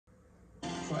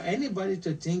for anybody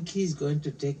to think he's going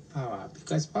to take power,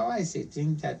 because power is a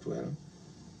thing that, well,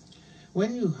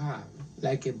 when you have,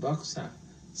 like a boxer,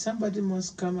 somebody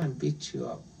must come and beat you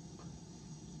up.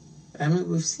 I mean,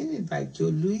 we've seen it by Joe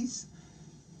Louis,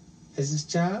 Jesus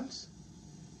Charles,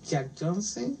 Jack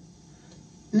Johnson,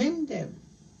 name them.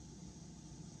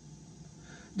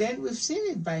 Then we've seen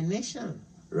it by nation,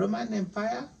 Roman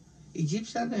Empire,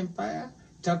 Egyptian Empire,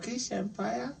 Turkish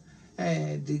Empire,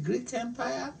 the Greek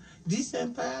Empire, this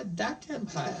empire, that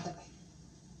empire.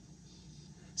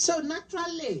 So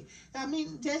naturally, I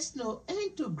mean, there's no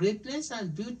end to greatness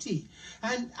and beauty.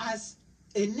 And as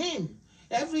a name,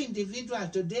 every individual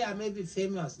today I may be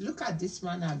famous. Look at this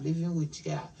man I'm living with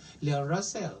here, Leon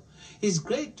Russell. He's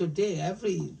great today.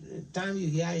 Every time you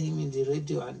hear him in the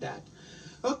radio and that.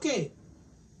 Okay,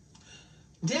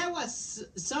 there was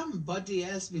somebody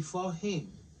else before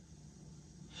him.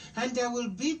 And there will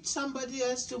be somebody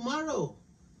else tomorrow.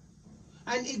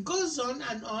 And it goes on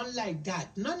and on like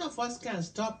that. None of us can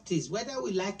stop this, whether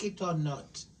we like it or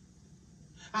not.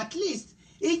 At least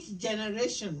each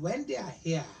generation, when they are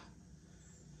here,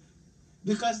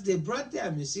 because they brought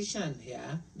their musician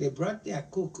here, they brought their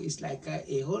cook. It's like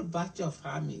a whole batch of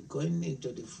army going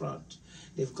into the front.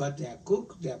 They've got their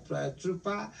cook, their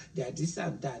trooper, their this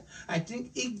and that. I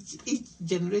think each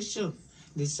generation,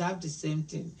 they serve the same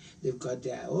thing. They've got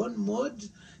their own mode,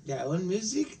 their own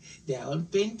music, their own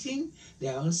painting,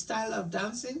 their own style of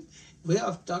dancing, way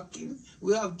of talking,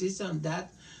 way of this and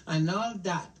that, and all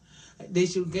that. They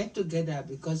should get together,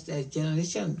 because there's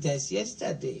generation, there's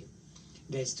yesterday,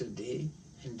 there's today,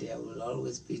 and there will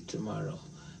always be tomorrow.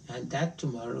 And that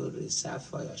tomorrow is reserved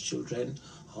for your children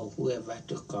or whoever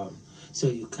to come. So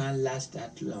you can't last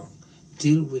that long.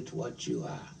 Deal with what you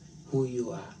are, who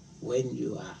you are, when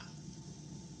you are.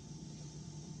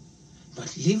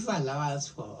 But leave allowance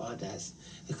for others,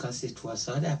 because it was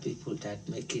other people that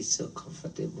make it so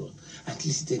comfortable. At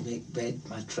least they make bed,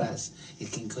 mattress. You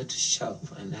can go to shop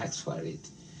and ask for it.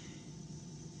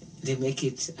 They make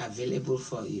it available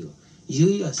for you. You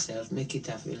yourself make it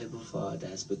available for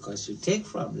others, because you take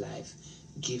from life,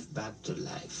 give back to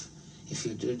life. If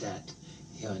you do that,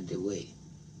 you're on the way.